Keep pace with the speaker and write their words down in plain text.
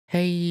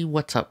Hey,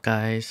 what's up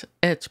guys?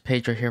 It's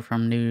Pedro here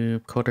from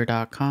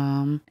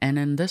noobcoder.com, and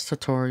in this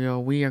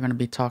tutorial we are going to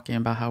be talking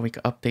about how we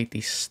can update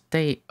the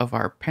state of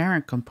our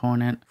parent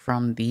component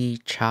from the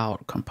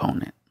child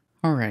component.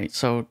 Alright,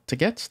 so to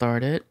get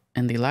started,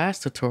 in the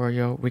last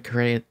tutorial we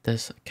created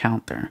this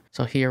counter.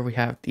 So here we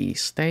have the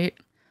state.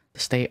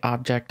 The state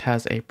object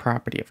has a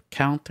property of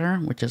counter,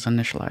 which is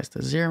initialized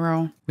to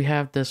 0. We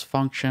have this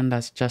function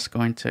that's just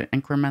going to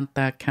increment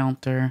that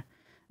counter.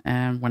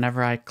 And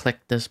whenever I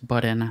click this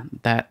button,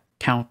 that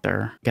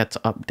counter gets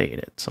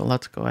updated. So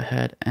let's go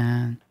ahead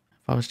and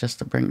if I was just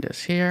to bring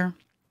this here,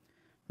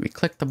 we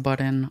click the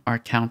button, our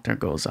counter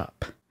goes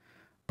up.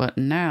 But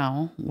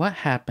now what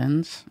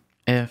happens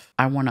if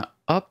I want to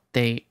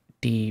update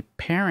the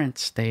parent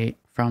state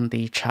from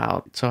the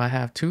child? So I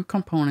have two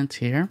components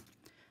here.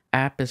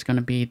 App is going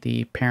to be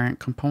the parent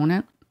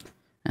component.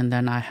 And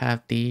then I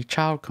have the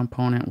child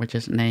component, which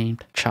is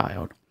named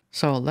child.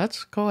 So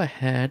let's go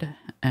ahead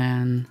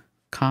and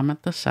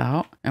comment this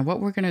out, and what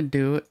we're going to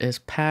do is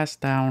pass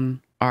down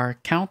our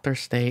counter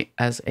state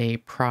as a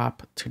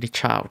prop to the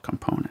child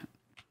component.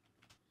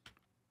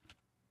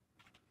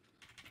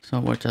 So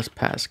we'll just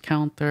pass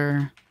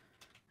counter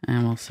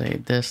and we'll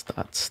say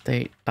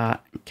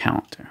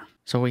this.state.counter.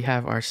 So we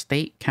have our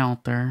state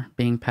counter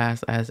being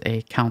passed as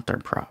a counter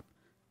prop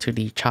to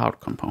the child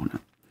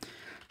component.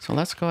 So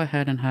let's go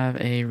ahead and have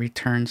a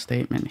return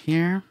statement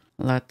here.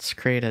 Let's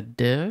create a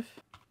div.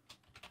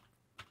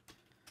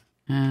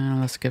 And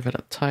let's give it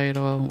a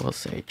title. We'll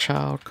say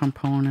child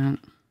component.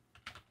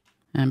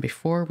 And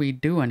before we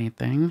do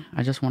anything,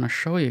 I just want to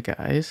show you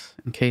guys,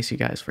 in case you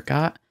guys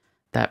forgot,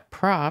 that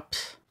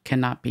props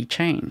cannot be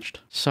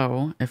changed.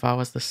 So if I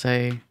was to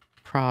say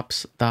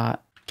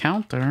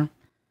props.counter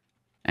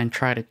and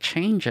try to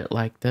change it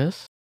like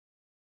this,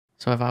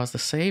 so if I was to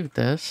save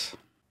this,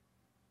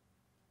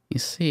 you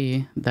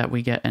see that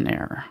we get an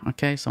error.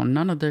 Okay, so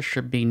none of this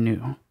should be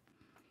new.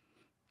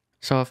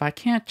 So if I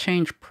can't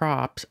change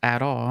props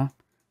at all,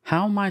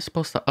 how am I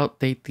supposed to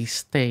update the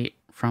state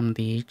from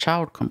the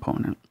child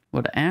component?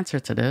 Well, the answer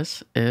to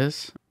this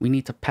is we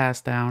need to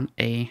pass down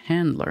a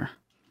handler.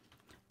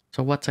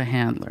 So what's a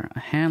handler? A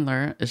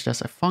handler is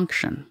just a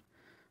function.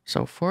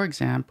 So for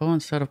example,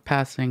 instead of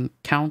passing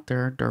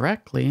counter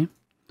directly,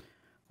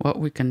 what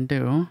we can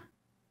do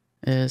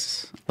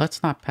is,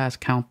 let's not pass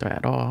counter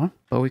at all,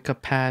 but we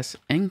could pass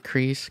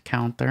increase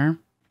counter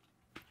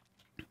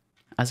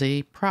as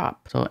a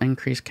prop. So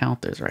increase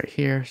counter is right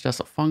here. It's just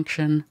a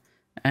function.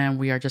 And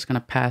we are just going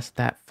to pass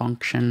that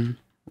function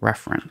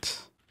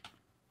reference.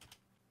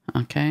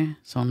 Okay,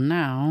 so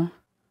now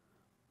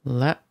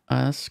let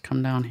us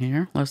come down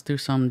here. Let's do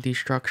some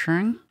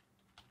destructuring.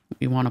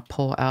 We want to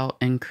pull out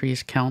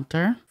increase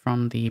counter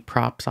from the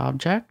props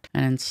object.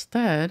 And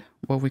instead,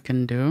 what we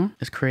can do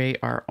is create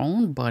our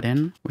own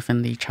button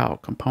within the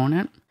child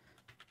component.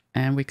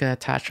 And we could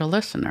attach a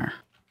listener.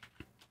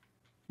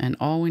 And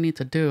all we need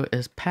to do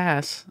is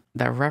pass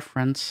that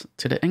reference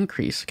to the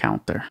increase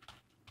counter.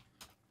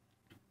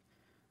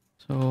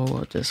 So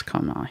we'll just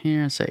come out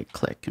here and say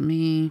click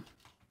me.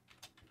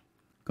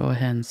 Go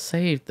ahead and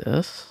save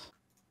this.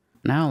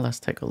 Now let's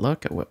take a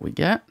look at what we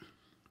get.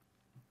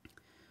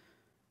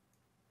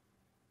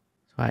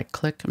 So I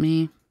click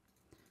me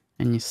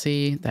and you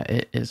see that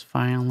it is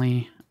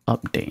finally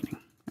updating.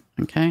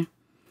 Okay.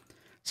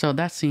 So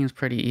that seems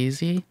pretty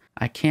easy.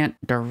 I can't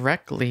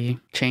directly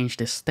change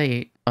the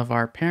state of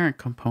our parent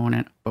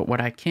component, but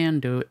what I can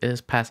do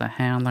is pass a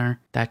handler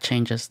that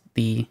changes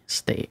the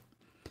state.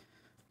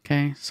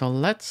 Okay, so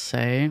let's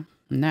say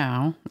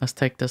now, let's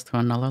take this to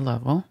another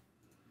level,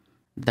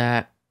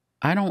 that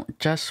I don't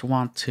just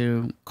want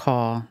to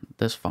call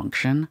this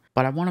function,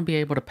 but I want to be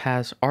able to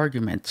pass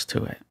arguments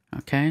to it.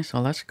 Okay, so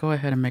let's go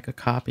ahead and make a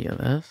copy of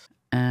this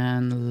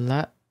and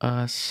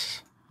I'm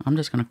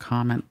just going to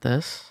comment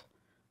this.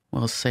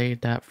 We'll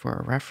save that for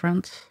a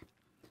reference.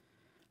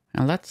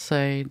 And let's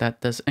say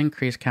that this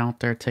increase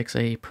counter takes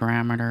a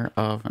parameter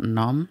of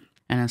num.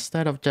 And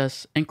instead of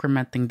just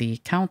incrementing the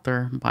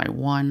counter by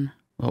 1,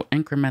 we'll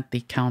increment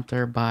the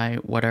counter by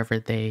whatever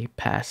they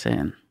pass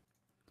in.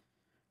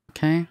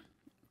 Okay,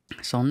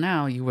 so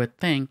now you would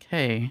think,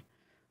 hey,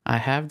 I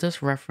have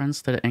this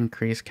reference to the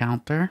increase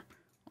counter.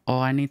 All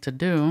I need to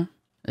do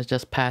is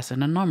just pass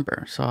in a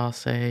number. So I'll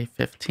say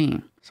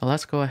 15. So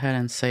let's go ahead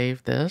and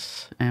save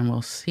this and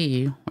we'll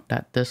see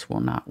that this will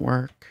not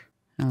work.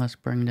 And let's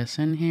bring this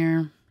in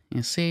here.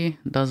 You see,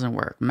 it doesn't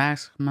work.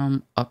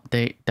 Maximum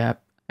update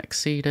depth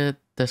exceeded.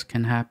 This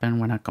can happen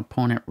when a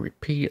component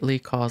repeatedly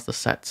calls the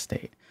set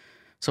state.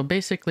 So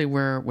basically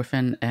we're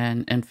within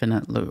an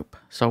infinite loop.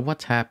 So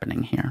what's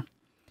happening here?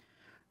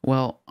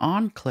 Well,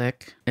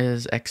 onClick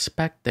is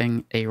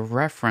expecting a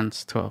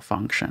reference to a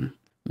function.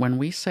 When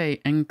we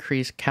say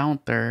increase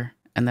counter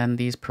and then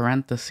these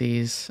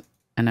parentheses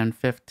and then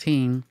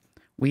 15,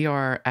 we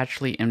are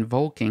actually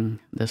invoking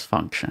this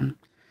function.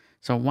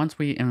 So once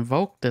we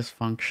invoke this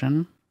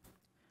function,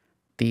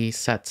 the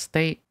set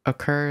state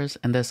occurs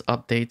and this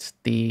updates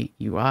the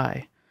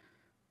UI.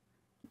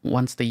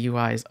 Once the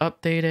UI is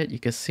updated, you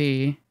can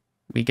see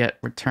we get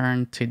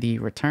returned to the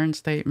return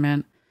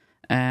statement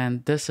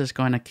And this is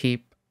going to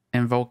keep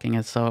invoking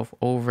itself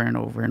over and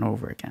over and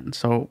over again.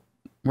 So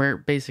we're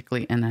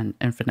basically in an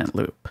infinite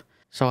loop.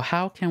 So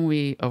how can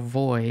we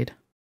avoid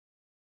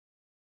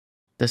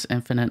this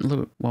infinite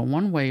loop? Well,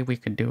 one way we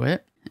could do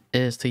it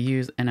is to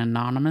use an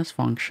anonymous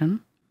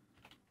function.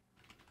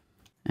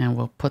 And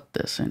we'll put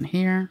this in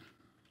here.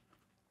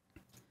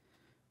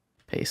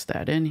 Paste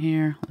that in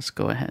here. Let's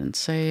go ahead and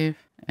save.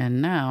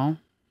 And now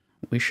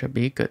we should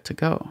be good to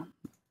go.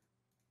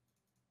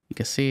 You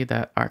can see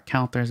that our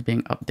counter is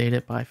being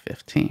updated by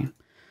 15.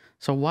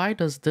 So why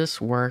does this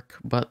work,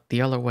 but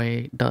the other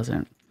way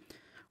doesn't?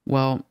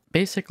 Well,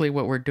 basically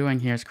what we're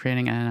doing here is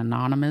creating an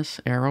anonymous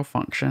arrow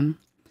function.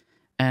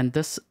 And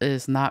this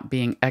is not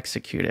being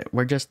executed.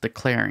 We're just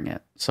declaring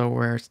it. So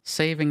we're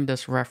saving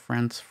this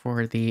reference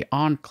for the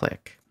on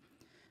click.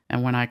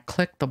 And when I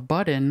click the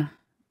button,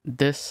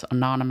 this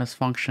anonymous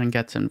function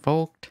gets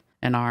invoked.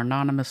 And our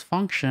anonymous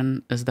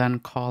function is then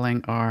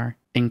calling our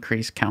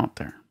increase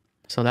counter.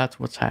 So that's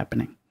what's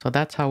happening. So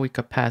that's how we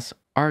could pass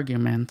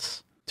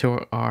arguments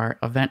to our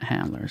event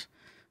handlers.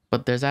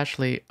 But there's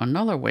actually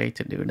another way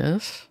to do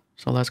this.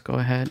 So let's go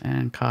ahead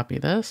and copy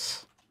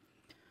this.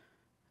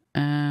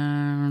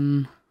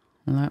 And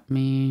let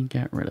me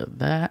get rid of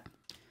that.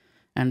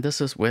 And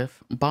this is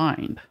with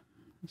bind.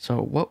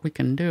 So what we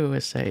can do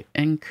is say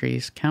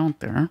increase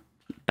counter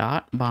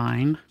dot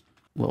bind.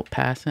 We'll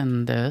pass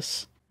in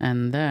this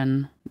and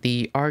then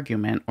the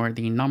argument or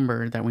the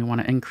number that we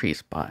want to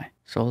increase by.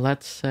 So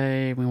let's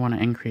say we want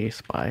to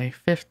increase by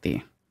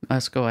 50.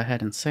 Let's go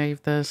ahead and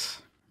save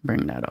this.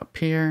 Bring that up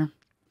here.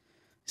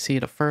 See,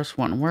 the first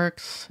one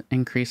works,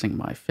 increasing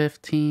by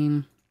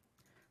 15.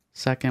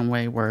 Second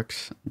way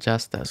works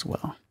just as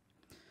well.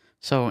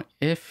 So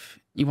if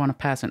you want to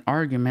pass an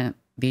argument,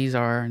 these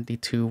are the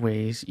two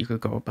ways you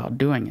could go about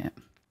doing it.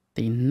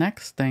 The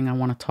next thing I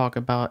want to talk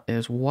about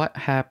is what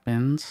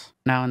happens.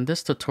 Now in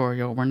this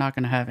tutorial, we're not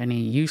going to have any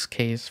use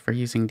case for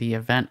using the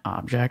event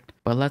object,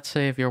 but let's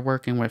say if you're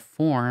working with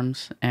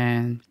forms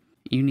and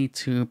you need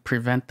to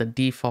prevent the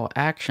default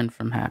action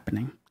from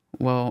happening.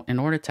 Well, in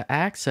order to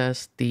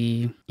access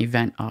the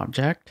event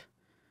object,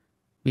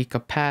 we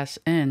could pass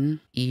in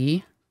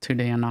E to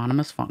the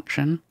anonymous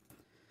function.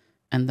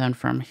 And then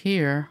from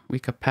here, we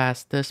could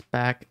pass this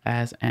back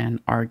as an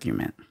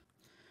argument.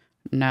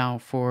 Now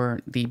for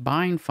the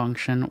bind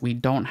function, we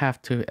don't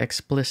have to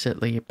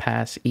explicitly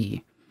pass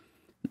E.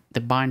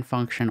 The bind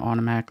function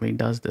automatically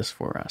does this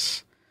for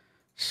us.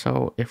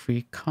 So if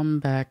we come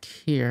back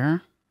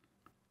here,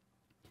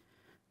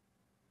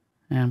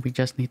 and we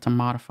just need to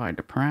modify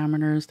the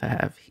parameters to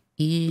have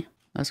E.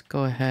 Let's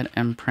go ahead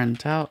and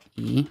print out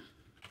E.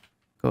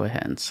 Go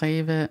ahead and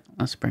save it.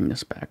 Let's bring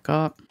this back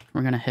up.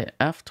 We're going to hit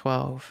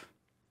F12.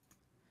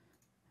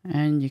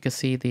 And you can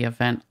see the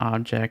event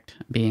object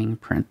being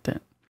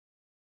printed.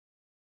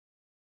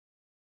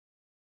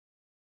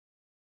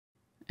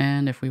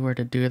 And if we were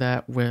to do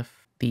that with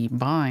the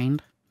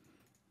bind,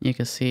 you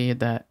can see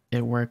that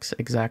it works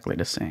exactly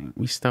the same.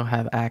 We still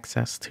have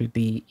access to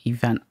the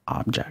event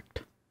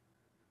object.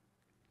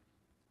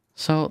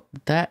 So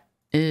that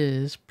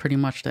is pretty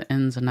much the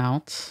ins and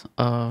outs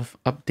of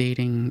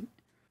updating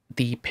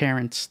the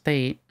parent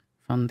state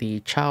from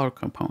the child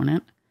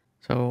component.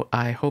 So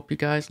I hope you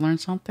guys learned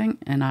something,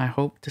 and I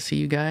hope to see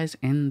you guys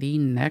in the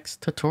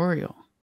next tutorial.